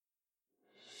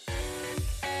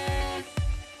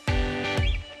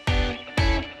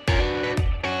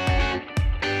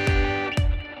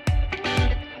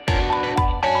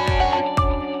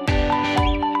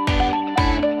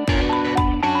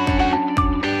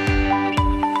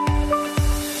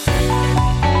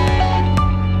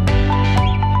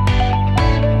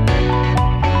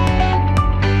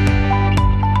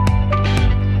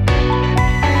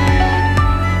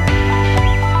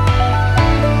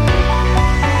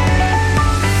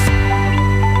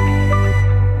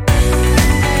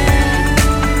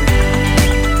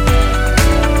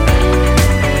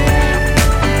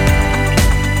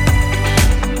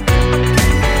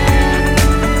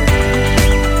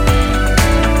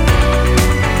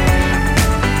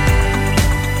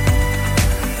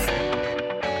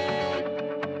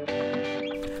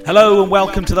Hello and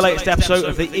welcome to the latest episode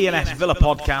of the ENS Villa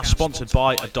podcast, sponsored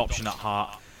by Adoption at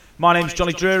Heart. My name's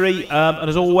Johnny Drury, and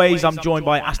as always I'm joined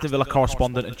by Aston Villa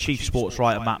correspondent and chief sports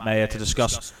writer Matt Mayer to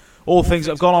discuss all things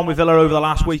that have gone on with Villa over the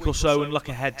last week or so and look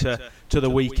ahead to the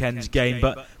weekend's game.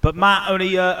 But Matt,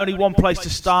 only one place to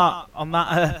start on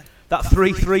that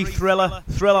 3-3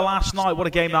 thriller last night. What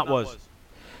a game that was.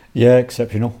 Yeah,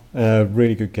 exceptional.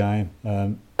 Really good game.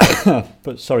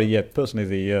 Personally,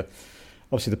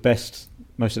 obviously the best,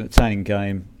 most entertaining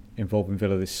game involving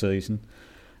Villa this season.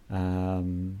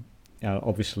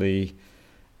 Obviously,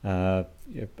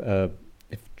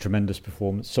 tremendous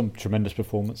performance. Some tremendous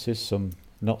performances, some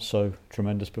not so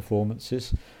tremendous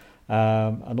performances,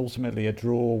 and ultimately a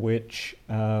draw which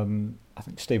I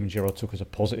think Steven Gerrard took as a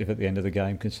positive at the end of the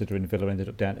game, considering Villa ended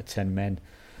up down to 10 men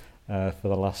for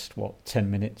the last 10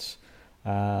 minutes.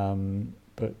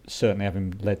 But certainly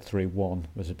having led 3-1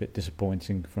 was a bit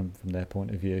disappointing from their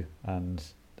point of view, and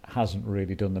hasn't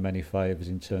really done them any favours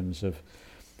in terms of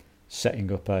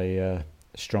setting up a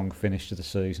strong finish to the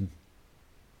season.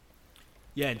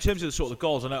 Yeah, in terms of the sort of the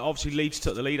goals, I know obviously Leeds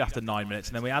took the lead after 9 minutes,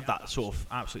 and then we had that sort of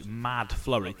absolute mad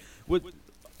flurry.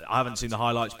 I haven't seen the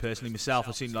highlights personally myself.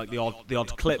 I've seen like the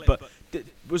odd clip, but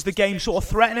was the game sort of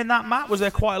threatening that, Matt? Was there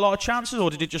quite a lot of chances,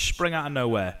 or did it just spring out of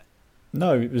nowhere?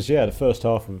 No, it was the first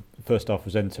half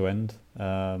was end to end.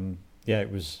 It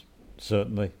was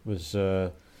certainly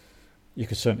you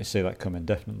could certainly see that coming,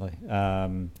 definitely.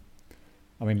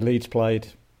 Leeds played,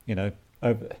 I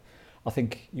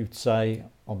think you'd say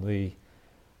on the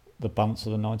balance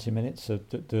of the 90 minutes,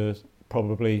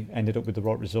 probably ended up with the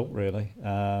right result, really.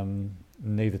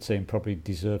 Neither team probably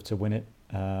deserved to win it,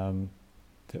 or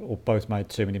both made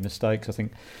too many mistakes. I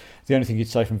think the only thing you'd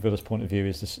say from Villa's point of view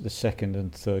is the second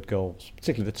and third goals,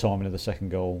 particularly the timing of the second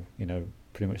goal,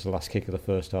 pretty much the last kick of the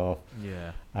first half.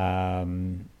 Yeah.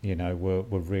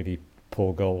 Were really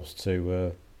poor goals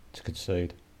to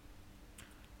concede.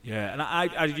 Yeah,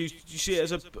 and did you see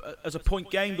it as a point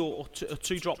gained or a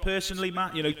two drop personally,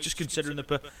 Matt? Just considering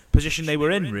the position they were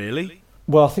in, really.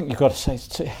 Well, I think you've got to say.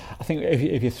 I think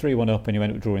if you're 3-1 up and you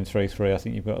end up drawing 3-3, I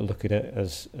think you've got to look at it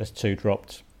as two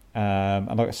dropped.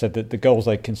 And like I said, the goals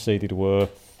they conceded were,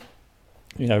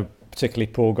 particularly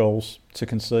poor goals to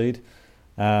concede.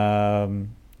 I think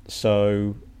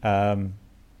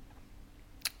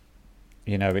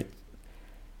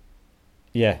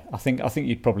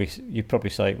you'd probably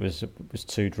say it was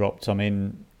two dropped. I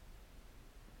mean,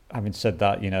 having said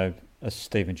that, as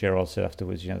Steven Gerrard said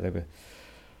afterwards, they were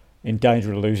in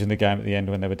danger of losing the game at the end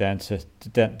when they were down to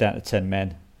 10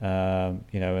 men. And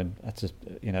had to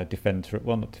not defend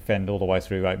all the way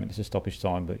through 8 minutes of stoppage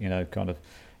time, but you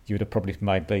would have probably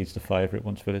made Leeds the favourite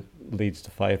once Villa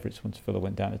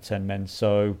went down to 10 men.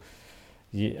 So,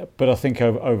 yeah, but I think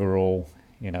overall,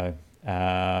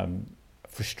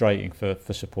 frustrating for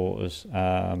supporters.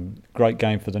 Great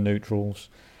game for the neutrals,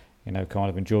 kind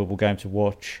of enjoyable game to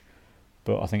watch.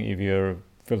 But I think if you're a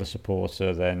Villa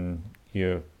supporter, then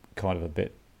you're kind of a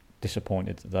bit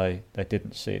disappointed that they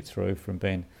didn't see it through from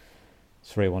being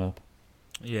 3-1 up.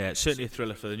 Yeah, it's certainly a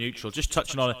thriller for the neutral. Just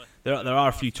touching on it, there are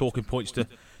a few talking points to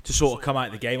sort of come out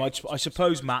of the game. I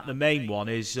suppose, Matt, the main one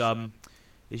is young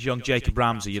Jacob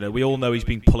Ramsey. We all know he's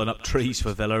been pulling up trees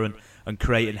for Villa and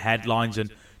creating headlines, and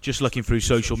just looking through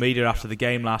social media after the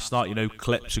game last night,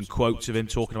 clips and quotes of him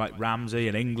talking about Ramsey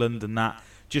and England and that.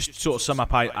 Just sort of sum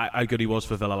up how good he was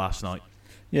for Villa last night.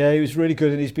 Yeah, he was really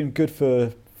good, and he's been good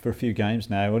for a few games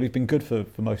now. Well, he's been good for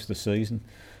most of the season.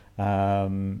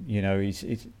 This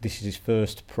is his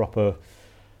first proper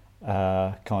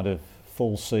kind of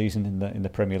full season in the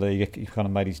Premier League. He kind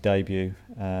of made his debut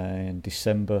in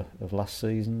December of last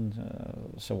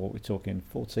season. So what we're talking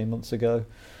 14 months ago.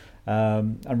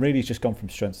 And really he's just gone from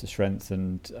strength to strength,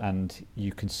 and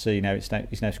you can see now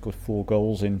he's now scored 4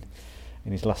 goals in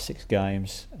his last 6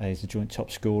 games. He's the joint top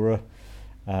scorer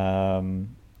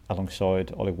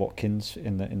alongside Ollie Watkins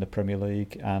in the Premier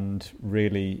League, and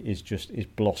really is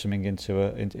blossoming into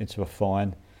a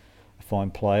fine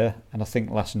player. And I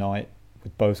think last night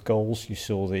with both goals you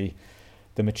saw the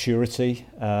maturity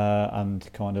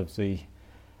and kind of the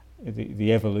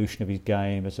evolution of his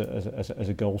game as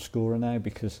a goal scorer now,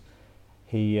 because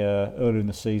he earlier in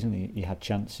the season he had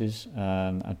chances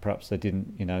and perhaps they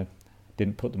didn't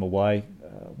put them away.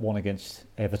 One against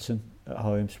Everton at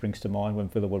home springs to mind when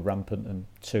Villa were rampant and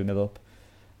 2-0 up,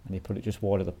 and he put it just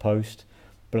wide of the post.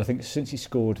 But I think since he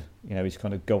scored, his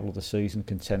kind of goal of the season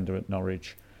contender at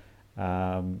Norwich,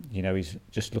 he's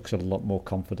just looks a lot more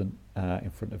confident in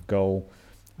front of goal.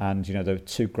 And there were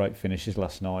 2 great finishes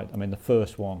last night. I mean, the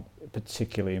first one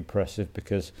particularly impressive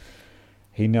because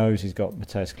he knows he's got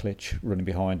Mateusz Klich running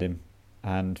behind him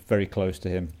and very close to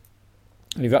him,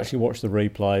 And if you actually watched the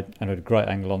replay, and had a great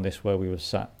angle on this where we were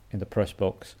sat in the press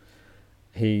box,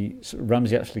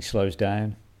 Ramsey actually slows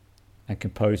down and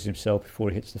composes himself before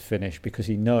he hits the finish, because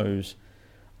he knows,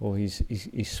 or he's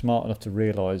smart enough to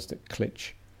realise that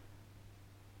Klitsch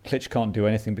can't do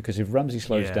anything, because if Ramsey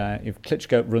slows down, if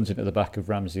Klitsch runs into the back of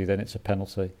Ramsey, then it's a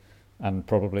penalty and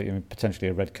probably potentially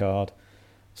a red card.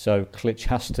 So Klitsch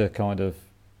has to kind of,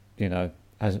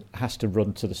 has to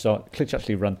run to the side. Klitsch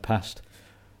actually ran past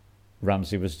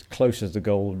Ramsey, was close as the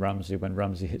goal Ramsey when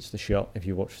Ramsey hits the shot, if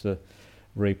you watch the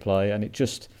replay, and it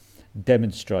just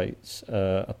demonstrates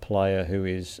a player who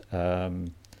is, has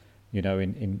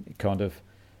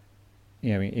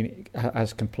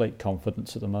complete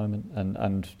confidence at the moment,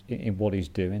 and in what he's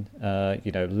doing.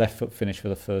 Left foot finish for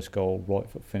the first goal, right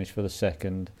foot finish for the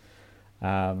second.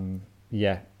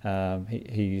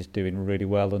 He's doing really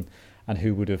well, and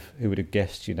who would have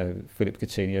guessed? Philippe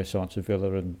Coutinho signed to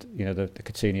Villa, and the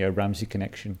Coutinho Ramsey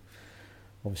connection.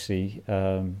 Obviously,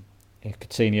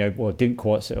 Coutinho didn't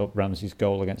quite set up Ramsey's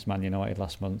goal against Man United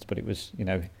last month, but it was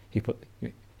he put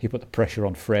the pressure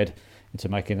on Fred into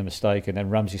making the mistake, and then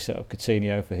Ramsey set up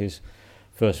Coutinho for his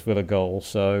first Villa goal.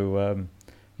 So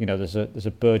there's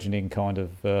a burgeoning kind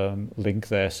of link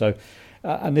there. So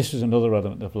and this was another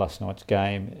element of last night's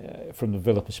game from the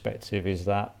Villa perspective, is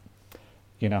that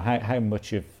how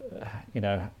much of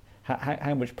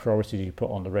how much priority do you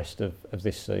put on the rest of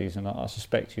this season? I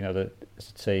suspect that as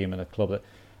a team and a club that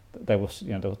they will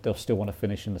they'll still want to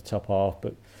finish in the top half,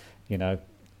 but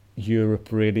Europe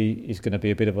really is going to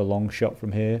be a bit of a long shot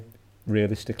from here,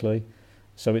 realistically.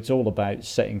 So it's all about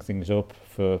setting things up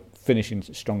for finishing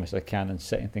as strong as they can and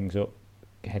setting things up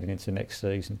heading into next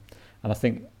season. And I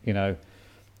think as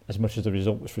much as the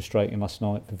result was frustrating last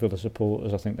night for Villa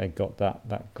supporters, I think they got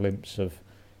that glimpse of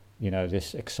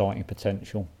this exciting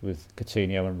potential with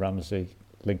Coutinho and Ramsey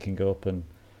linking up, and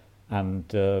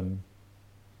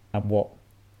what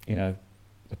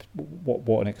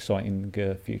what an exciting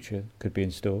future could be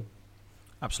in store.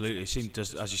 Absolutely, it seemed,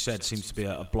 as you said, seems to be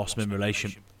a blossoming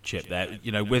relationship there.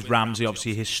 With Ramsey,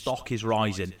 obviously his stock is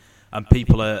rising, and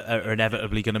people are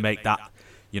inevitably going to make that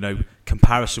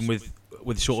comparison with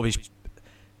sort of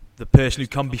the person who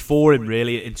come before him,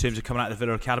 really, in terms of coming out of the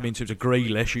Villa Academy, in terms of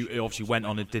Grealish, who obviously went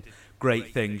on and did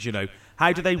great things.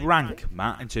 How do they rank,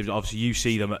 Matt? In terms of, obviously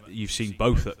you've seen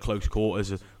both at close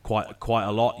quarters quite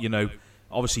a lot.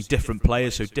 Obviously different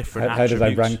players, so different attributes. How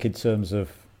do they rank in terms of?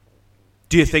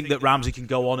 Do you think that Ramsey can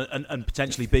go on and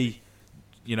potentially be,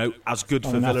 as good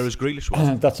for Villa as Grealish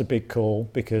was? That's a big call,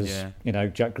 because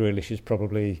Jack Grealish is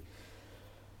probably,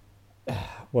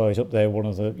 he's up there, one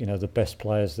of the best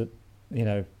players that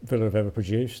Villa have ever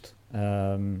produced,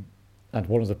 and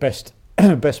one of the best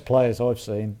players I've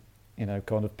seen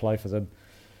kind of play for them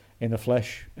in the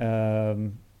flesh.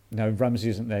 Ramsey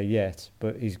isn't there yet,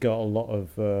 but he's got a lot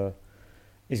of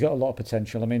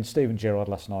potential. I mean, Steven Gerrard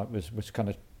last night was kind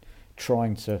of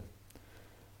trying to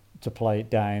play it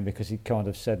down, because he kind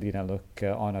of said, look,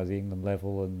 I know the England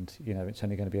level, and it's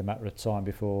only going to be a matter of time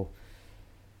before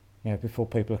people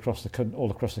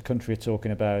all across the country are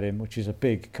talking about him, which is a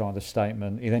big kind of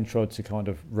statement. He then tried to kind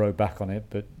of row back on it,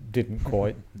 but didn't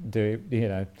quite do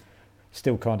it.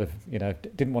 Still kind of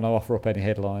didn't want to offer up any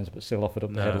headlines, but still offered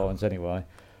up the headlines anyway.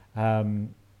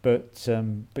 But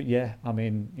yeah, I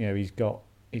mean, he's got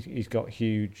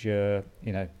huge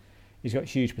he's got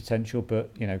huge potential, but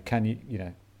can you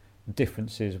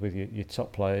differences with your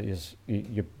top players,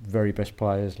 your very best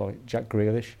players like Jack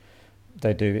Grealish,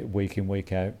 they do it week in,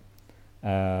 week out,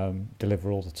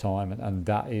 deliver all the time, and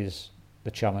that is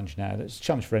the challenge now. That's a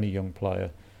challenge for any young player,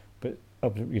 but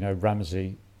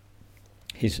Ramsey,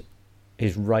 his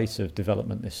rate of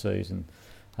development this season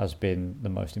has been the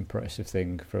most impressive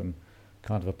thing, from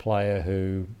kind of a player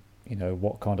who,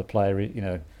 what kind of player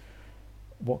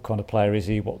is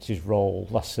he? What's his role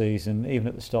last season? Even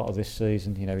at the start of this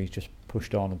season, he's just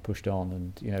pushed on,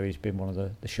 and he's been one of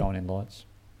the shining lights.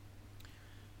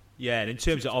 Yeah, and in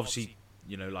terms of, obviously,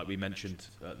 like we mentioned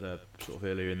at the sort of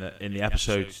earlier in the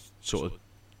episode, sort of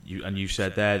you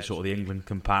said there, sort of the England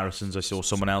comparisons. I saw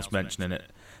someone else mentioning it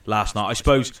last night. I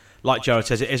suppose, like Jared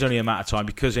says, it is only a matter of time,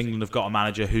 because England have got a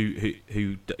manager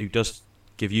who does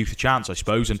give youth a chance, I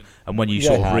suppose. And when you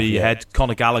sort of read ahead,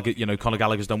 Conor Gallagher, Conor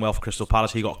Gallagher's done well for Crystal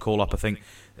Palace. He got a call up, I think,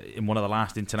 in one of the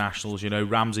last internationals.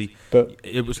 Ramsey, but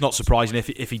it was not surprising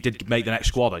if he did make the next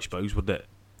squad, I suppose, would it?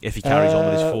 If he carries on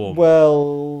with his form.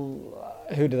 Well,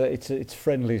 who do they? It's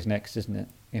friendlies next, isn't it?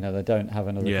 They don't have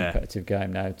another competitive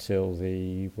game now till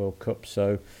the World Cup.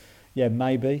 So, yeah,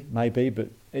 maybe, but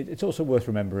it's also worth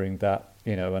remembering that,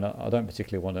 and I don't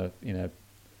particularly want to,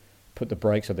 put the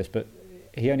brakes on this, but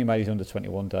he only made his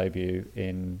under-21 debut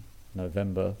in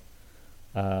November.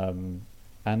 And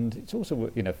it's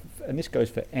also, and this goes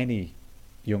for any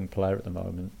young player at the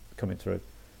moment coming through.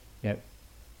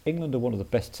 England are one of the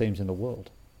best teams in the world.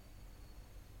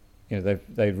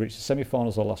 They've reached the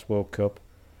semi-finals of the last World Cup.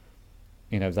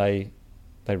 They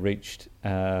reached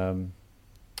the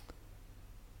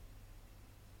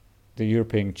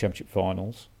European Championship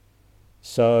finals.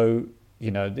 So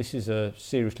this is a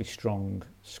seriously strong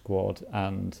squad,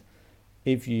 and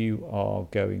if you are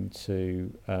going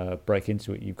to break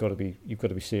into it, you've got to be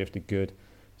seriously good.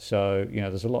 So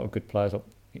there's a lot of good players,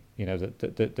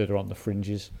 that are on the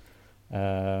fringes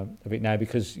of it now,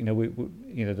 because the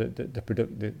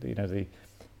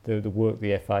work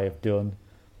the FA have done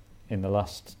in the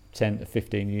last 10 to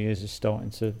 15 years is starting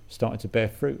to bear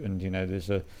fruit, and there's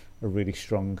a really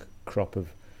strong crop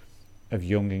of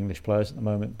young English players at the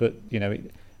moment. But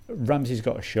Ramsey's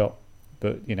got a shot,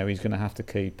 but he's going to have to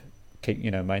keep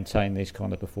maintain these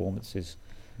kind of performances.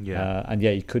 And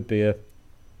he could be a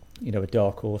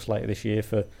dark horse later this year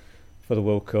for the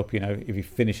World Cup. If he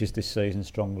finishes this season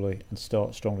strongly and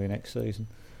starts strongly next season,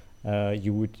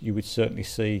 you would certainly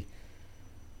see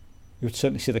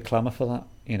the clamour for that.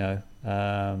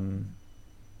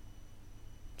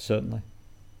 Certainly.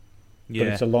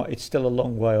 Yeah. But it's still a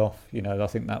long way off. I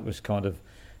think that was kind of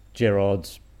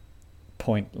Gerrard's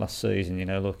point last season.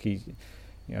 Look,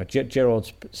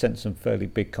 Gerrard's sent some fairly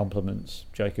big compliments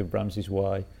Jacob Ramsey's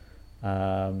way,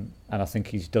 and I think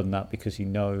he's done that because he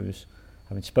knows.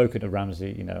 Having spoken to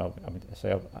Ramsey, I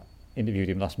interviewed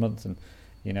him last month, and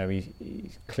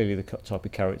he's clearly the type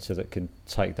of character that can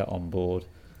take that on board.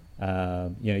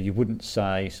 You wouldn't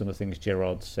say some of the things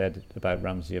Gerrard said about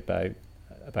Ramsey about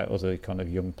other kind of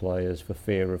young players for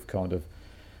fear of kind of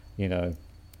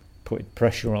putting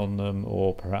pressure on them,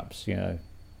 or perhaps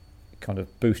kind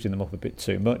of boosting them up a bit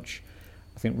too much.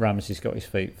 I think Ramsey's got his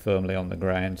feet firmly on the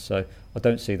ground, so I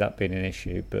don't see that being an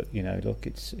issue. But look,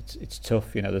 it's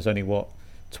tough. There's only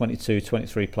 22,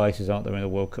 23 places, aren't there, in the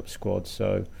World Cup squad?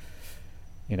 So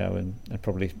and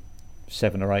probably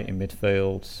 7 or 8 in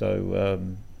midfield. So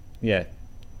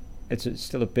it's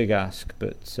still a big ask,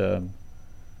 but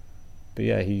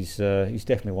yeah, he's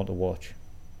definitely one to watch.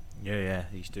 Yeah,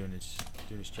 he's doing his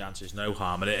chances no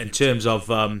harm. And in terms of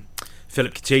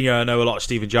Philip Coutinho, I know a lot of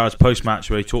Stephen Gerrard's post-match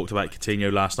where he talked about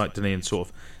Coutinho last night, didn't he, and sort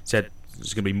of said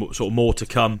there's going to be more to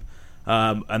come,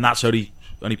 and that's only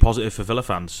positive for Villa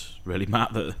fans, really,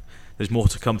 Matt, that there's more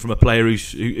to come from a player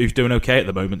who's doing okay at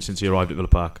the moment since he arrived at Villa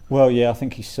Park. Well, yeah, I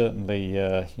think he's certainly,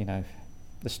 the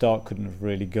start couldn't have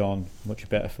really gone much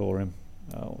better for him.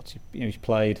 He's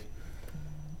played.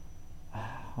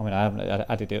 I mean, I haven't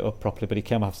added it up properly, but he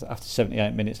came after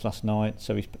 78 minutes last night,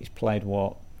 so he's played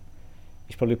what?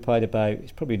 He's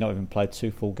probably not even played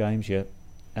 2 full games yet.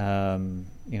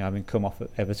 Having come off at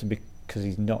Everton because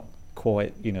he's not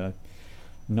quite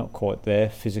there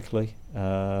physically.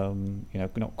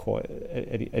 Not quite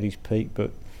at his peak,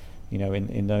 but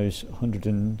in those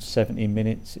 170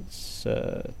 minutes, it's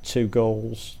 2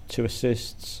 goals, 2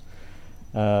 assists.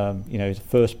 He's the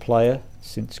first player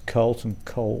since Carlton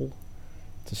Cole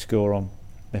to score on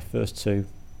their first 2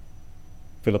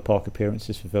 Villa Park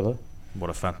appearances for Villa.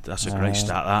 That's a great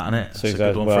stat, that, isn't it? That's a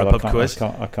good one for a pub quiz.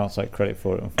 I can't take credit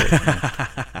for it,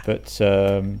 unfortunately. But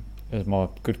there's my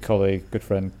good colleague, good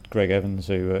friend Greg Evans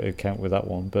who came with that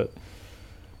one.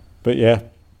 But yeah,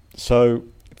 so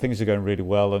things are going really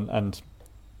well, and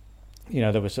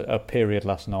there was a period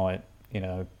last night,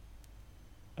 of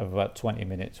about 20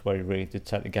 minutes where he really did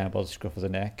take the game by the scruff of the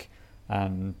neck,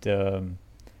 and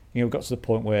we got to the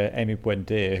point where Emi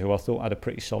Buendia, who I thought had a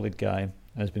pretty solid game,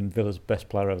 has been Villa's best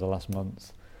player over the last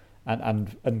month,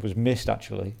 and was missed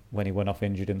actually when he went off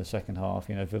injured in the second half.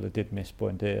 Villa did miss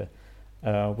Buendia.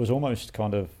 Was almost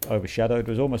kind of overshadowed.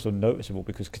 Was almost unnoticeable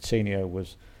because Coutinho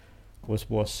was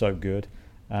so good.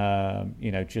 If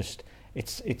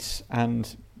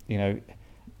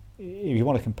you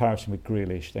want a comparison with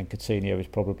Grealish, then Coutinho is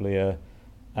probably a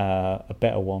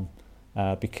better one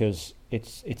because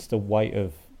it's the weight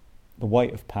of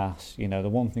pass. The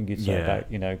one thing you'd say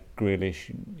about Grealish,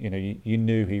 you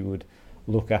knew he would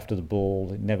look after the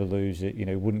ball, never lose it.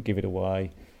 Wouldn't give it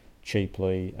away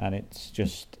cheaply, and it's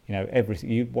just everything.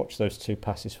 You watch those 2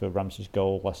 passes for Ramsey's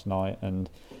goal last night, and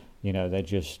they're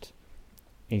just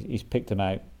he's picked them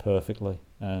out perfectly,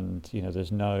 and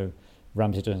there's no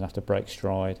Ramsey doesn't have to break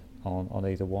stride on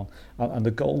either one, and the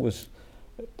goal was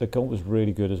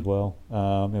really good as well.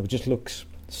 It just looks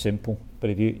simple,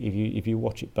 but if you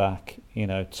watch it back,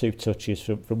 2 touches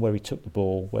from where he took the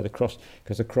ball, where the cross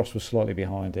was slightly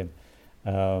behind him,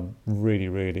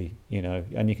 really,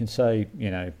 and you can say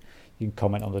you can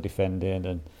comment on the defending,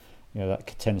 and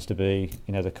that tends to be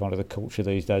the kind of the culture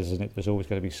these days, isn't it? There's always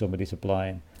going to be somebody to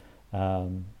blame.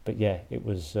 But yeah, it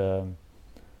was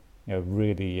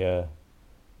really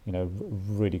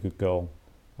really good goal,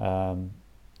 and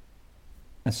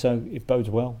so it bodes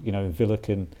well.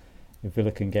 If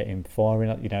Villa can get him firing.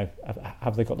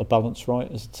 Have they got the balance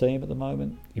right as a team at the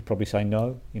moment? You'd probably say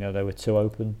no. They were too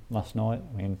open last night.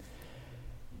 I mean,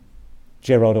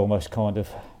 Gerrard almost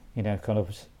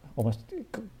almost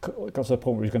got to the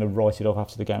point where he's going to write it off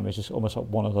after the game. It's just almost like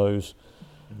one of those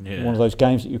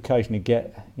games that you occasionally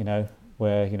get,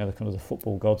 where the kind of the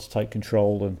football gods take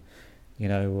control, and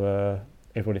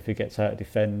everybody forgets how to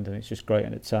defend, and it's just great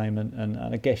entertainment. And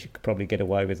I guess you could probably get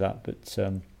away with that, but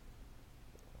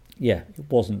it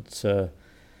wasn't. There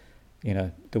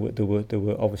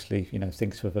were obviously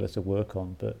things for Villa to work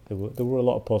on, but there were a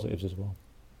lot of positives as well.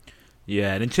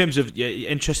 Yeah, and in terms of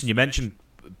interesting, you mentioned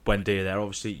Buendia there.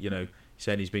 Obviously,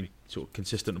 saying he's been sort of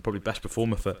consistent and probably best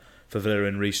performer for Villa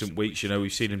in recent weeks.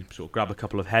 We've seen him sort of grab a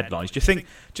couple of headlines. Do you think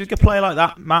a player like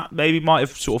that, Matt, maybe might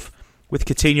have sort of, with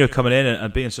Coutinho coming in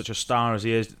and being such a star as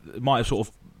he is, might have sort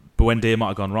of, Buendia might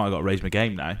have gone, right, I've got to raise my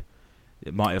game now.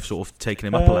 It might have sort of taken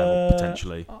him up a level,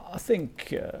 potentially. I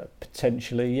think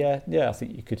potentially, yeah. I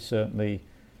think you could certainly,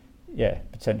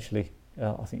 potentially.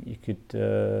 I think you could,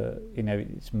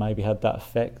 it's maybe had that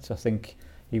effect. I think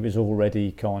he was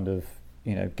already kind of,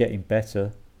 getting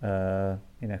better, kind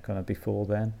of before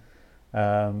then.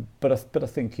 But I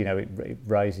think, it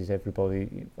raises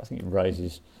everybody. I think it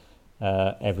raises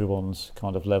everyone's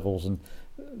kind of levels. And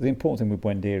the important thing with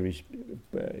Buendia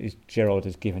is Gerrard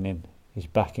has given him his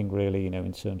backing, really,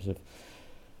 in terms of,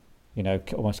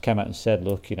 almost came out and said,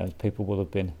 look, people will have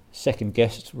been second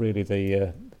guessed, really,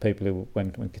 the people who,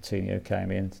 when Coutinho came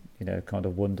in, kind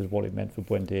of wondered what it meant for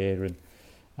Buendia,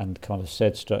 and kind of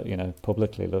said,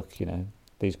 publicly, look,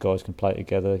 these guys can play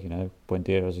together.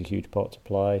 Buendia has a huge part to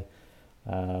play.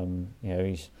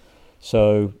 Buendia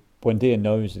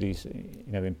knows that he's,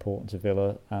 important to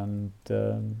Villa, and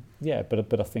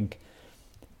but I think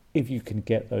if you can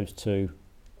get those two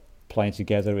playing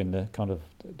together in the kind of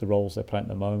the roles they're playing at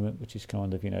the moment, which is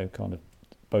kind of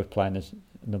both playing as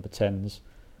number 10s,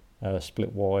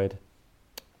 split wide,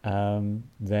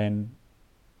 then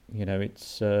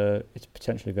it's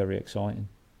potentially very exciting.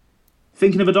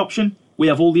 Thinking of adoption? We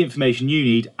have all the information you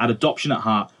need at Adoption at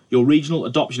Heart, your regional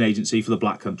adoption agency for the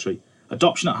Black Country.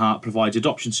 Adoption at Heart provides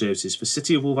adoption services for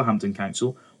City of Wolverhampton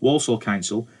Council, Walsall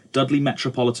Council, Dudley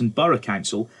Metropolitan Borough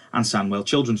Council and Sandwell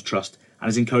Children's Trust, and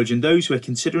is encouraging those who are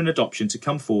considering adoption to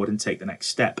come forward and take the next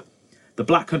step. The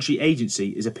Black Country Agency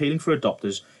is appealing for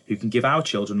adopters who can give our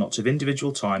children lots of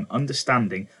individual time,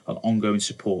 understanding and ongoing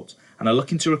support, and are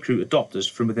looking to recruit adopters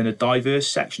from within a diverse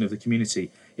section of the community,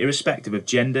 irrespective of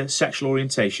gender, sexual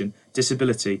orientation,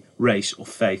 disability, race or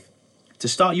faith. To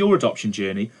start your adoption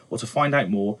journey or to find out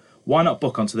more, why not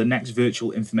book onto the next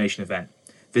virtual information event?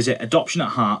 Visit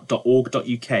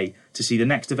adoptionatheart.org.uk to see the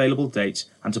next available dates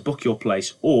and to book your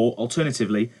place, or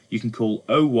alternatively, you can call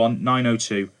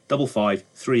 01902 55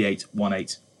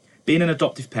 3818. Being an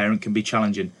adoptive parent can be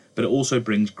challenging, but it also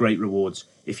brings great rewards.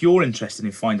 If you're interested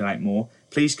in finding out more,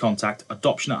 please contact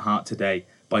Adoption at Heart today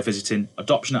by visiting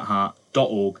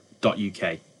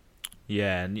adoptionatheart.org.uk.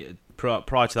 Yeah, and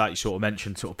prior to that, you sort of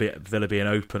mentioned sort of Villa being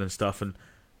open and stuff, and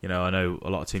I know a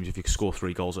lot of teams, if you score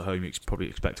 3 goals at home, you probably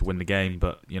expect to win the game,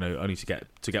 but only to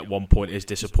get 1 point is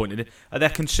disappointing. Are there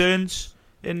concerns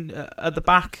at the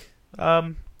back,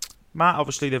 Matt?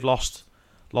 Obviously, they've lost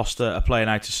a player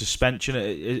now to suspension.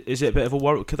 Is it a bit of a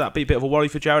worry? Could that be a bit of a worry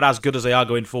for Gerrard? As good as they are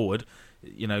going forward,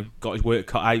 got his work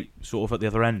cut out sort of at the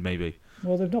other end, maybe.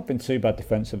 Well, they've not been too bad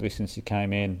defensively since he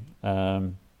came in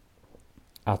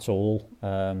at all.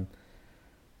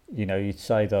 You'd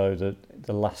say though that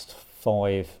the last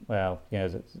 5,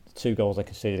 the 2 goals they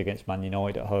conceded against Man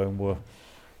United at home were,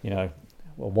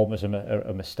 one was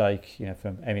a mistake,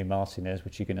 from Emi Martinez,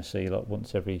 which you're going to see like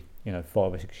once every, 5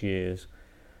 or 6 years,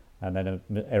 and then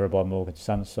an error by Morgan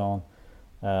Sanson.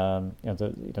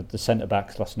 The centre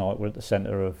backs last night were at the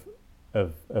centre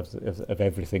of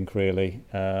everything, really.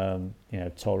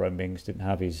 Tyrone Mings didn't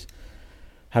have his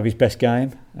best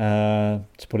game,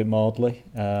 to put it mildly.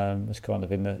 Was kind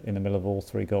of in the middle of all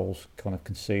 3 goals kind of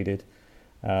conceded.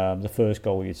 The first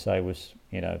goal, you'd say, was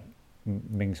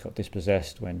Mings got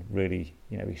dispossessed when really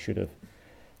he should have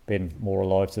been more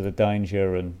alive to the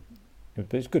danger, and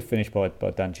it was a good finish by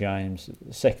Dan James.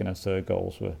 The second and third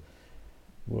goals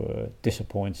were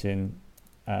disappointing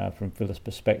from Villa's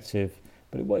perspective,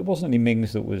 but it wasn't only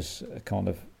Mings that was kind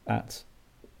of at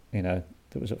that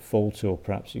was at fault, or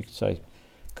perhaps you could say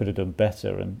could have done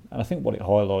better. And I think what it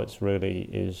highlights really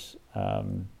is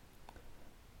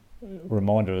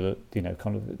reminder that, you know,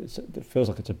 kind of it feels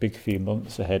like it's a big few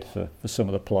months ahead for some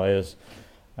of the players,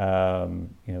 you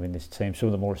know, in this team. Some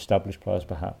of the more established players,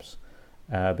 perhaps,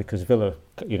 because Villa,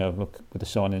 you know, look with the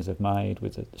signings they've made,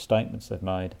 with the statements they've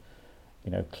made,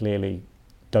 you know, clearly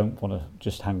don't want to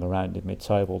just hang around in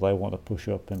mid-table. They want to push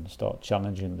up and start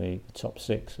challenging the top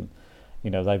six, and you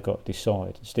know they've got to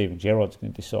decide. Steven Gerrard's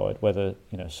going to decide whether,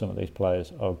 you know, some of these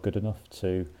players are good enough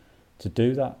to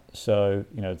do that. So,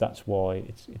 you know, that's why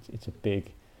it's a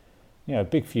big, you know,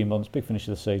 big few months, big finish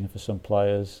of the season for some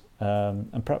players,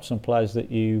 and perhaps some players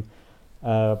that you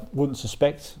wouldn't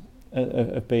suspect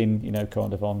have been, you know,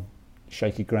 kind of on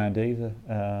shaky ground either.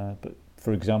 But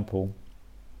for example,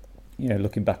 you know,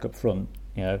 looking back up front,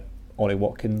 you know, Ollie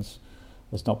Watkins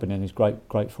has not been in his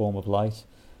great form of late,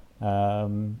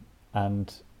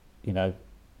 and you know,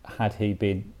 had he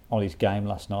been on his game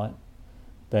last night,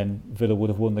 then Villa would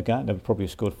have won the game. They would probably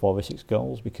have scored 5 or 6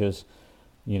 goals, because,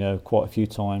 you know, quite a few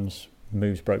times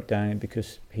moves broke down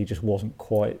because he just wasn't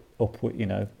quite up with, you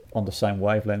know, on the same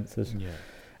wavelength as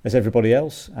everybody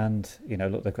else. And, you know,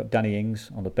 look, they've got Danny Ings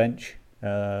on the bench, you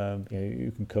know,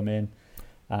 who can come in,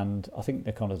 and I think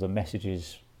the kind of the message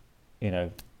is, you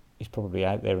know, is probably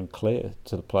out there and clear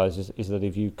to the players is that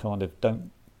if you kind of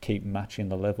don't keep matching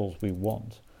the levels we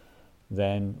want,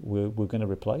 then we're going to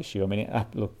replace you. I mean,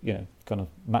 look, you know, kind of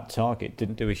Matt Targett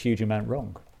didn't do a huge amount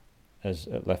wrong as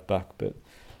at left back, but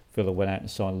Villa went out and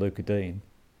signed Luca Dean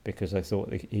because they thought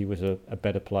that he was a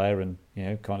better player, and, you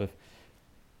know, kind of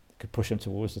could push him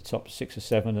towards the top 6 or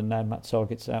 7. And now Matt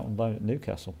Targett's out on loan at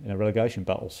Newcastle in a relegation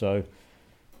battle. So,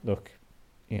 look,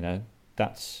 you know,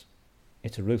 it's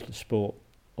a ruthless sport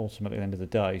ultimately at the end of the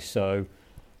day. So,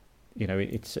 you know,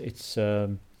 it's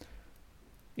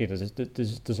you know,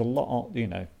 there's a lot, you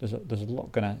know, there's a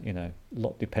lot gonna, you know, a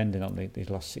lot depending on these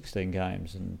last 16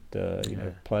 games, and you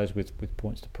know, players with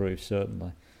points to prove,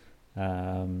 certainly,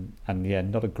 and yeah,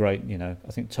 not a great, you know,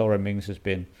 I think Tyrone Mings has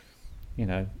been, you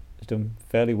know, has done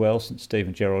fairly well since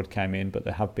Steven Gerrard came in, but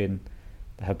there have been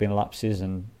lapses,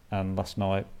 and last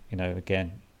night, you know,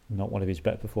 again, not one of his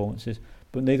better performances,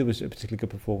 but neither was a particularly good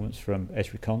performance from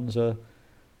Ezri Konsa.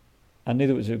 And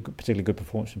neither was a particularly good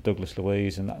performance from Douglas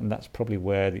Luiz, and that's probably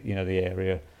where the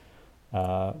area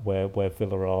where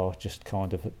Villa are just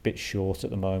kind of a bit short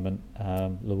at the moment.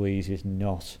 Luiz is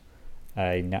not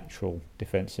a natural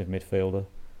defensive midfielder,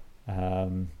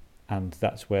 and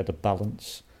that's where the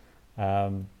balance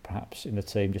perhaps in the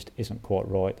team just isn't quite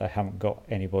right. They haven't got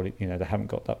anybody, you know, they haven't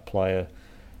got that player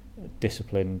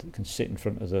disciplined that can sit in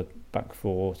front of the back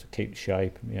four to keep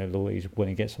shape. You know, Luiz, when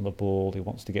he gets on the ball, he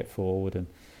wants to get forward, and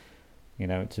you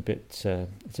know, it's a bit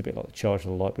like the charge of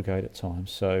the Light Brigade at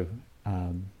times. So,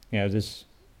 you know,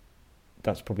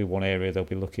 that's probably one area they'll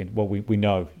be looking. Well, we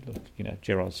know, you know,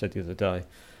 Gerrard said the other day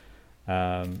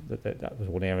that was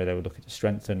one area they were looking to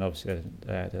strengthen. Obviously,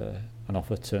 they had an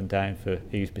offer turned down for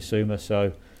Yves Bissouma,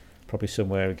 so probably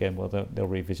somewhere again where they'll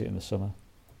revisit in the summer.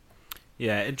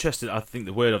 Yeah, interesting. I think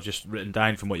the word I've just written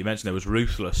down from what you mentioned there was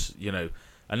ruthless. You know,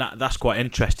 and that's quite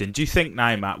interesting. Do you think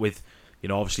now, Matt, with, you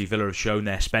know, obviously Villa have shown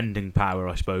their spending power,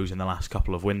 I suppose, in the last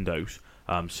couple of windows,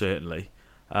 certainly.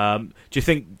 Do you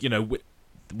think, you know,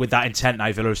 with that intent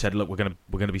now, Villa have said, look, we're going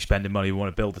to be spending money, we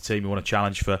want to build the team, we want to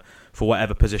challenge for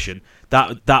whatever position.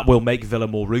 That will make Villa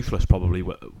more ruthless, probably,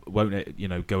 won't it? You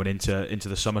know, going into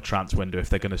the summer transfer window, if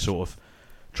they're going to sort of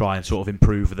try and sort of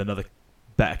improve with another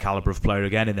better calibre of player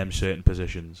again in them certain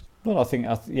positions. Well, I think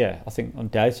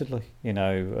undoubtedly, you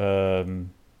know,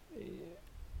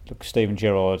 look, Steven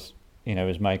Gerrard, you know,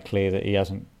 has made clear that he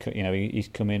hasn't, you know, he's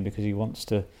come in because he wants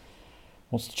to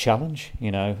challenge,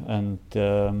 you know, and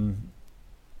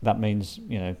that means,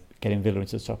 you know, getting Villa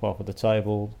into the top half of the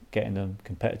table, getting them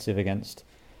competitive against,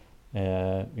 you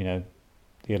know,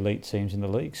 the elite teams in the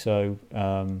league. So,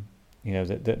 you know,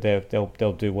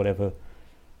 they'll do whatever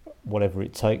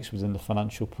it takes within the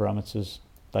financial parameters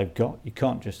they've got. You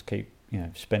can't just keep, you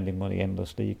know, spending money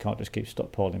endlessly. You can't just keep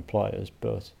stockpiling players.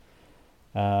 But,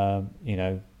 you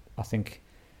know, I think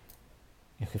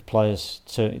if players,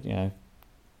 you know,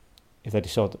 if they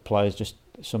decide that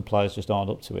some players just aren't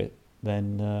up to it,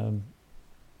 then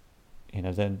you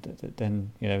know, then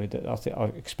you know, I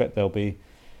expect they'll be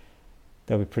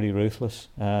pretty ruthless,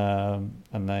 and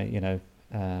they, you know,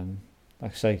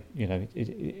 like I say, you know,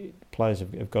 players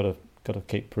have got to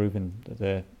keep proving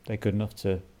that they're good enough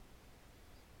to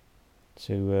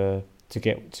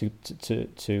get to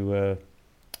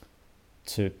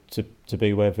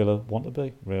be where Villa want to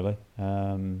be, really.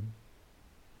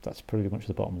 That's pretty much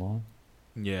the bottom line.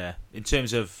 Yeah. In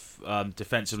terms of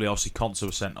defensively, obviously Konsa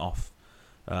was sent off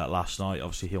last night.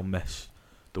 Obviously he'll miss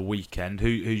the weekend. Who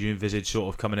do you envisage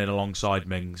sort of coming in alongside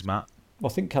Mings, Matt? I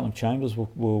think Callum Chambers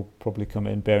will probably come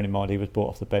in, bearing in mind he was brought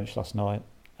off the bench last night.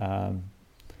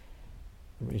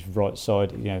 His right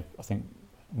side, I think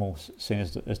more seen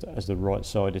as the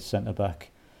right-sided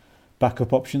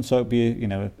backup option. So it'd be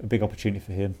a big opportunity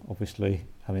for him, obviously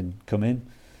having come in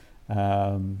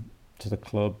to the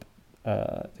club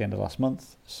at the end of last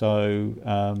month. So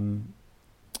I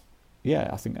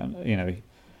think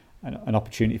an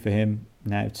opportunity for him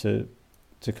now to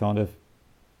kind of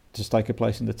to take a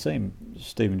place in the team.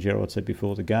 Stephen Gerrard said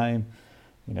before the game,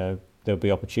 there'll be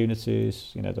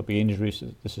opportunities, there'll be injuries,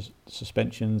 the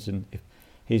suspensions, and if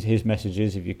his message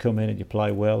is if you come in and you play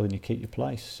well and you keep your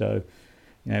place. So,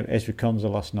 Ezri Konsa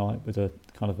last night with a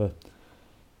kind of a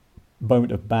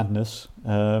moment of madness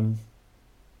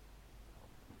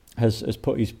has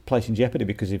put his place in jeopardy,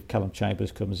 because if Callum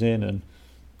Chambers comes in and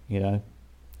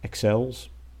excels,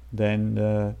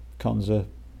 then Konsa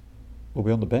will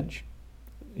be on the bench.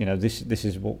 This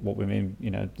is what we mean.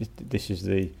 This is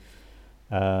the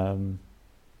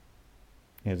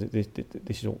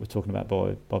this is what we're talking about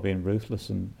by being ruthless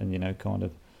and kind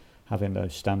of having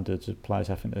those standards of players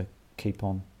having to keep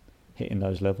on hitting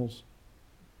those levels.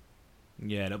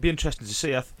 Yeah, it'll be interesting to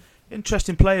see.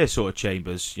 Interesting player, sort of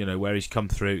Chambers. Where he's come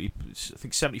through. I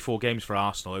think 74 games for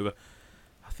Arsenal over.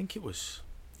 I think he was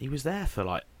there for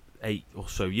like 8 or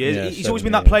so years. Yeah, he's always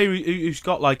been that player who's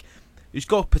got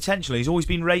potential. He's always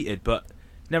been rated, but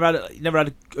never had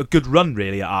a good run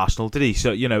really at Arsenal, did he?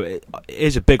 So it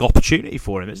is a big opportunity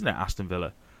for him, isn't it, Aston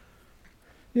Villa?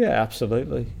 Yeah,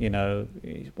 absolutely.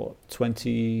 He's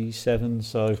 27,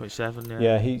 so 27. Yeah.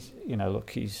 Yeah, he's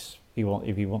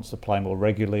if he wants to play more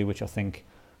regularly, which I think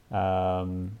he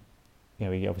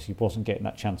obviously wasn't getting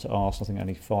that chance at Arsenal. I think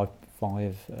only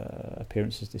five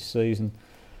appearances this season.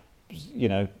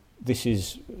 This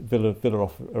is Villa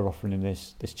are offering him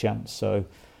this chance. So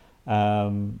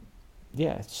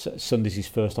Sunday's his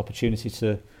first opportunity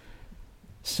to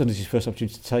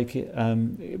take it.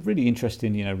 Really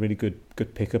interesting, really good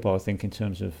pickup, I think, in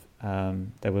terms of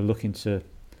they were looking to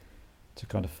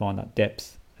kind of find that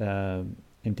depth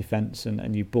in defence,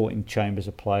 and you brought in Chambers,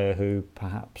 a player who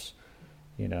perhaps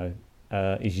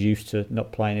is used to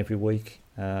not playing every week.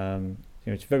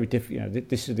 It's very different.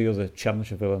 This is the other challenge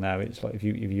for Villa now. It's like if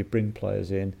you bring players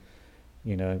in,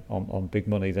 on big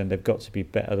money, then they've got to be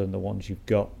better than the ones you've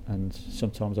got, and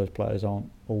sometimes those players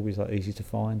aren't always that easy to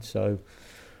find. So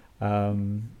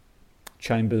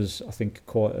Chambers, I think,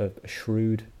 quite a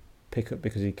shrewd pickup,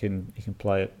 because he can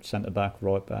play at centre back,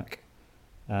 right back,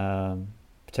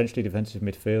 potentially defensive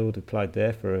midfield. He played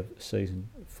there for a season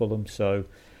at Fulham, so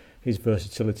his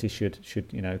versatility should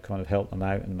kind of help them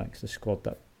out and makes the squad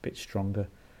that bit stronger.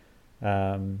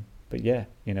 But yeah,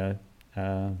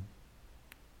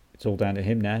 it's all down to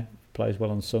him now. If he plays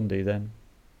well on Sunday, then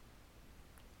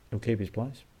he'll keep his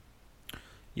place.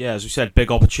 Yeah, as we said,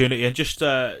 big opportunity, and just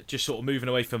sort of moving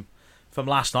away from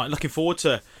last night. Looking forward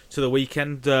to the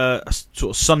weekend, a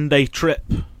sort of Sunday trip.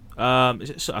 Is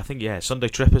it? I think Sunday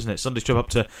trip, isn't it? Sunday trip up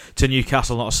to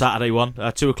Newcastle, not a Saturday one.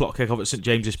 2:00 kick-off at St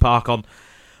James's Park on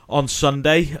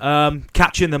Sunday.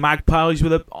 Catching the Magpies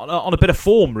on a bit of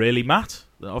form, really, Matt.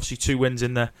 Obviously, 2 wins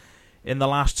in the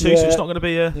last 2, so it's not going to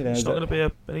be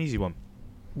an easy one.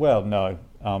 Well, no.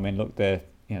 I mean, look, they're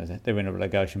in a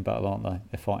relegation battle, aren't they?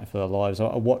 They're fighting for their lives.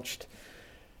 I watched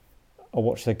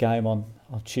the game on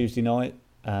Tuesday night,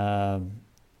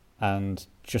 and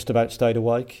just about stayed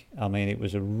awake. I mean, it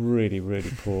was a really,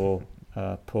 really poor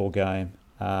game.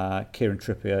 Kieran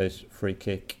Trippier's free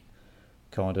kick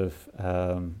kind of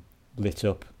lit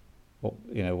up what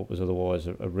was otherwise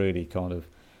a really kind of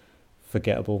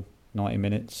forgettable 90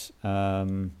 minutes.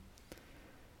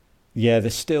 They're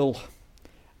still,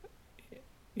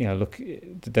 look,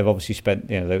 they've obviously spent,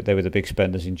 they were the big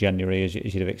spenders in January, as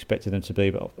you'd have expected them to be,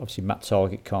 but obviously Matt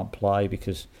Targett can't play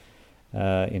because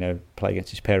play against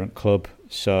his parent club,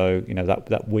 so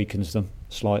that weakens them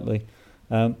slightly.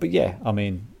 But yeah, I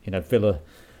mean, Villa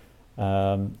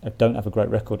don't have a great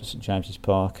record at St James's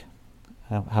Park.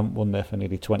 Haven't won there for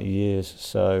nearly 20 years,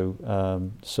 so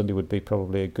Sunday would be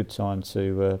probably a good time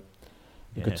to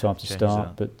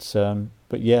start.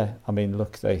 But yeah, I mean,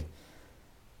 look, they,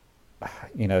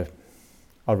 I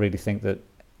really think that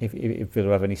if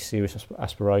Villa have any serious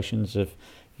aspirations of,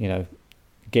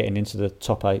 getting into the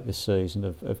top 8 this season,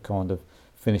 of kind of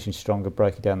finishing stronger,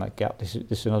 breaking down that gap, this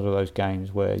is another of those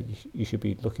games where you should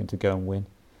be looking to go and win.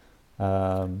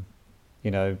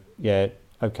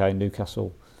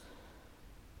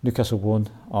 Newcastle won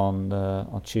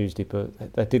on Tuesday,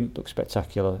 but they didn't look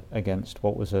spectacular against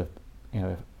what was a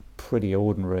pretty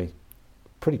ordinary,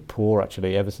 pretty poor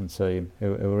actually Everton team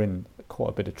who were in quite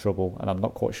a bit of trouble, and I'm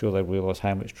not quite sure they realise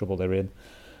how much trouble they're in.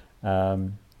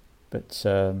 But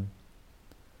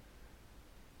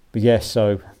yeah,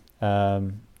 so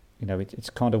it's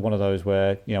kind of one of those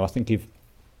where I think if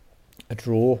a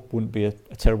draw wouldn't be a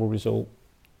terrible result,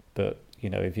 but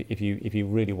if you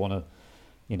really want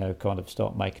to kind of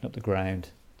start making up the ground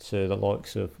to the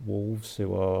likes of Wolves,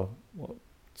 who are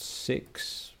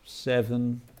 6,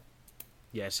 7.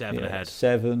 Yeah, 7 ahead.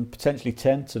 7, potentially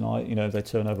 10 tonight. They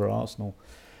turn over Arsenal.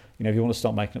 If you want to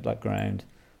start making up that ground,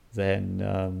 then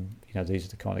these are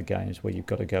the kind of games where you've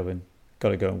got to go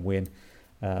and win.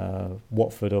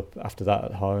 Watford up after that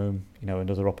at home,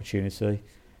 another opportunity.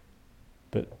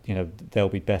 But they'll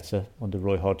be better under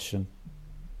Roy Hodgson,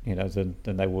 than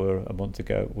they were a month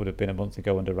ago. Would have been a month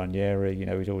ago under Ranieri.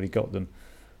 He's already got them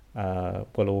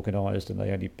well organised, and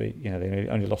they only beat. They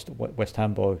only lost at West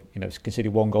Ham by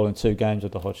conceded 1 goal in 2 games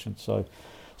under Hodgson. So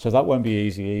that won't be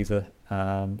easy either.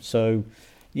 So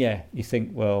yeah, you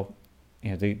think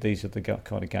these are the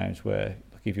kind of games where,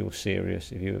 like, if you're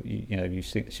serious, if you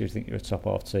think you're a top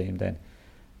half team, then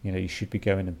you should be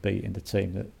going and beating the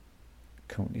team that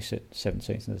currently sit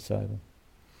 17th in the table.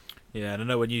 Yeah, and I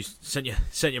know when you sent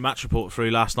your match report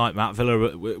through last night, Matt,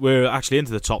 Villa we're actually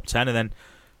into the top 10, and then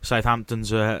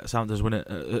Southampton's win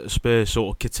at Spurs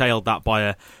sort of curtailed that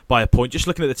by a point. Just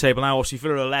looking at the table now, obviously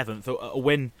Villa are 11th. A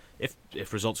win,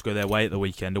 if results go their way at the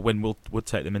weekend, a win would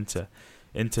take them into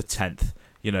 10th.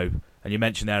 And you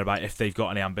mentioned there about if they've got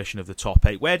any ambition of the top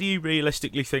 8. Where do you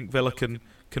realistically think Villa can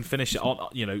finish it on?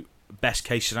 Best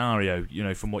case scenario.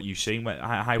 From what you've seen,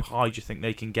 how high do you think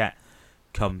they can get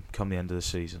come the end of the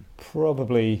season?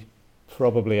 Probably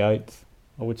 8th,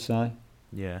 I would say.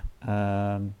 Yeah.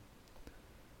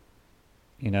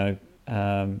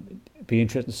 Be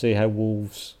interesting to see how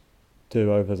Wolves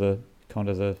do over the kind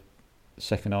of the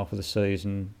second half of the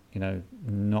season.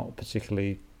 Not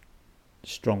particularly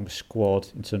strong squad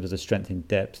in terms of the strength in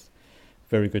depth.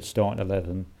 Very good starting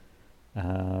 11,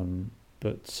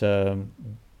 but it's a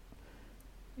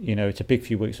big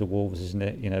few weeks of Wolves, isn't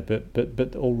it?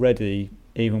 But already,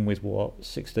 even with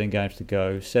 16 games to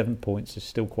go, 7 points is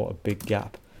still quite a big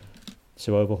gap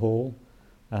to overhaul.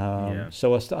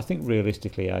 So I think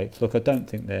realistically 8th. Look, I don't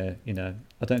think they're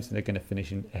going to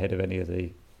finish ahead of any of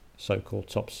the so-called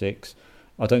top 6.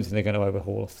 I don't think they're going to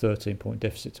overhaul a 13-point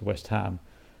deficit to West Ham.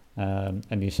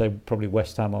 And you say probably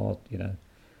West Ham are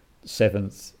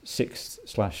 7th,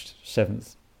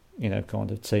 6th/7th,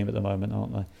 kind of team at the moment,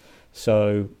 aren't they?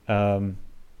 So I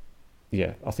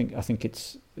think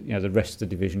it's the rest of the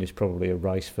division is probably a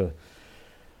race for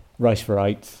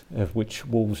 8th, of which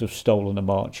Wolves have stolen a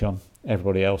march on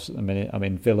everybody else at the minute. I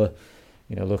mean, Villa,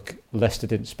 look, Leicester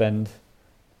didn't spend,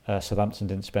 Southampton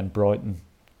didn't spend, Brighton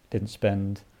didn't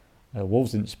spend,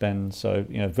 Wolves didn't spend. So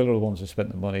Villa are the ones who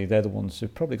spent the money. They're the ones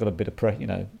who've probably got a bit of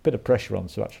pressure on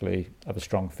to actually have a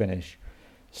strong finish.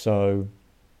 So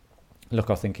look,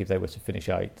 I think if they were to finish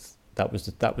 8th, that was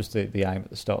the aim at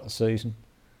the start of the season.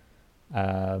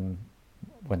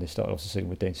 When they started off the season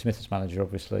with Dean Smith as manager,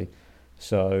 obviously.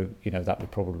 So that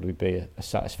would probably be a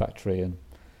satisfactory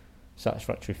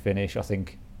finish, I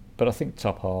think. But I think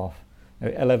top half,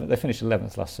 11th. They finished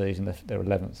 11th last season. They're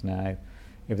 11th now.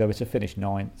 If they were to finish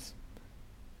 9th,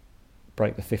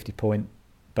 break the 50-point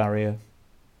barrier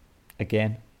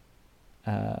again,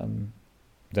 then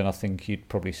I think you'd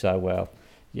probably say, well,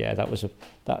 yeah, that was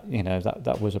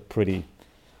a pretty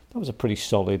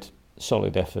solid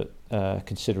effort,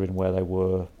 considering where they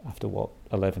were after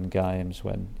 11 games,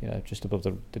 when just above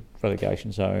the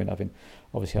relegation zone, having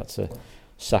obviously had to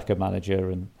sack a manager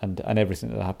and everything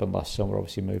that happened last summer,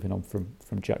 obviously moving on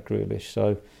from Jack Grealish.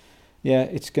 So yeah,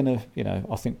 it's gonna,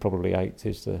 I think probably 8th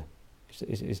is the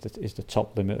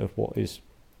top limit of what is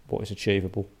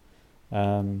achievable.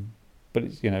 But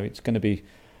it's it's going to be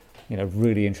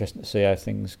really interesting to see how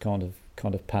things kind of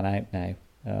pan out now.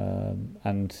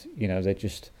 And they're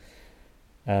just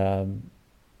as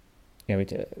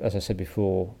I said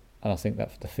before, and I think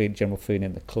that the general feeling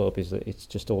in the club is that it's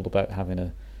just all about having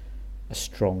a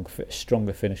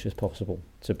stronger finish as possible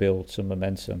to build some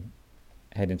momentum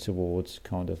heading towards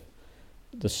kind of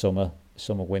the summer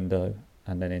window,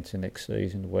 and then into next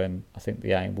season, when I think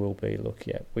the aim will be, look,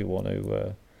 yeah, we want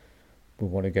to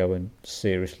go and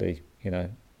seriously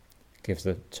give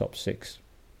the top 6,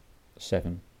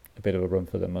 7 a bit of a run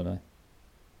for their money.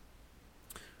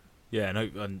 Yeah, no,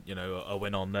 and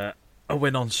a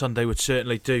win on Sunday would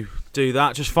certainly do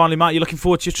that. Just finally, Matt, you're looking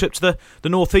forward to your trip to the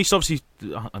North East. Obviously,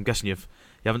 I'm guessing you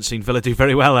haven't seen Villa do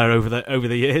very well there over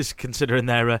the years, considering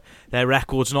their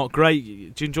record's not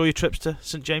great. Do you enjoy your trips to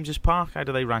St James's Park? How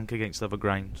do they rank against other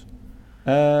grounds?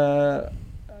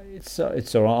 It's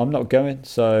all right. I'm not going,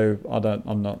 so I don't.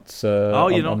 I'm not. You're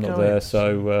I'm not not going. there.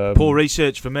 So poor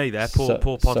research for me there. Poor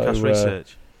podcast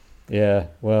research. Yeah.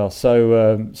 Well.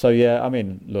 So yeah. I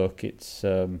mean, look. It's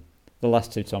the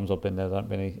last 2 times I've been there. There haven't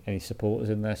been any supporters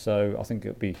in there. So I think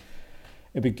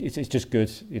it's just good,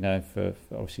 for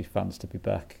obviously fans to be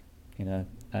back.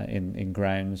 In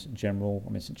grounds in general.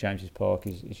 I mean, St James's Park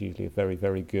is usually a very,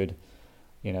 very good,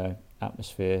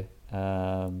 atmosphere.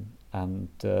 And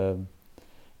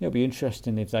it'll be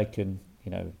interesting if they can,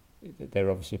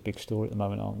 they're obviously a big story at the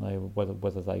moment, aren't they?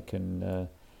 Whether they can,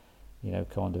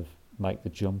 kind of make the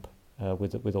jump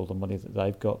with all the money that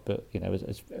they've got. But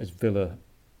as Villa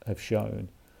have shown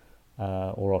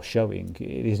or are showing,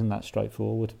 it isn't that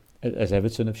straightforward. As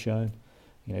Everton have shown,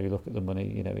 you look at the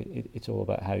money. It's all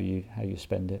about how you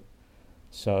spend it.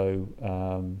 So,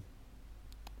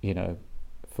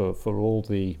 for all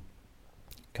the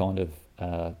kind of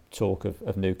talk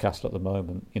of Newcastle at the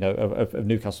moment, of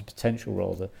Newcastle potential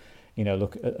rather,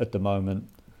 look at the moment,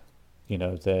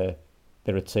 they're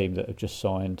a team that have just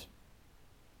signed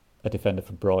a defender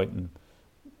from Brighton,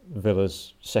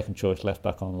 Villa's second choice left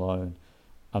back on loan,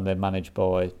 and they're managed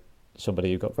by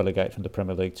somebody who got relegated from the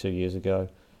Premier League 2 years ago.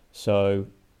 So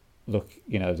look,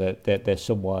 they're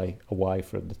some way away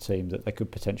from the team that they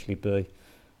could potentially be.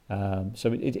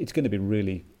 So it's going to be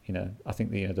really, I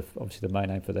think obviously the main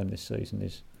aim for them this season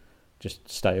is just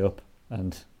stay up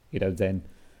and then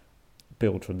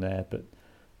build from there. But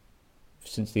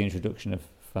since the introduction of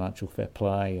financial fair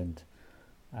play and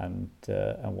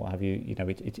what have you,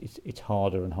 it's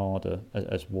harder and harder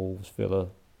as Wolves, Villa,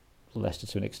 Leicester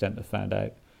to an extent have found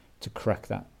out to crack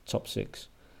that top 6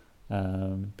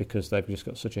 because they've just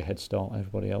got such a head start on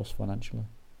everybody else financially.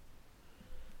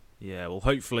 Yeah, well,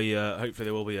 hopefully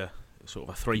there will be a sort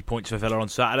of a 3 points for Villa on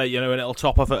Saturday, and it'll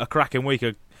top off a cracking week.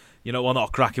 Well, not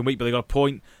a cracking week, but they got a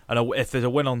point, and if there's a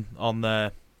win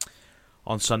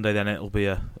on Sunday, then it'll be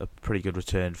a pretty good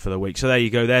return for the week. So there you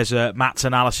go. There's Matt's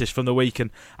analysis from the week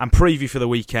and preview for the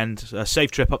weekend. A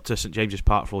safe trip up to St James's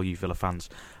Park for all you Villa fans,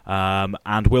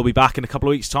 and we'll be back in a couple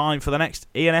of weeks' time for the next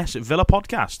ENS Villa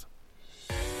podcast.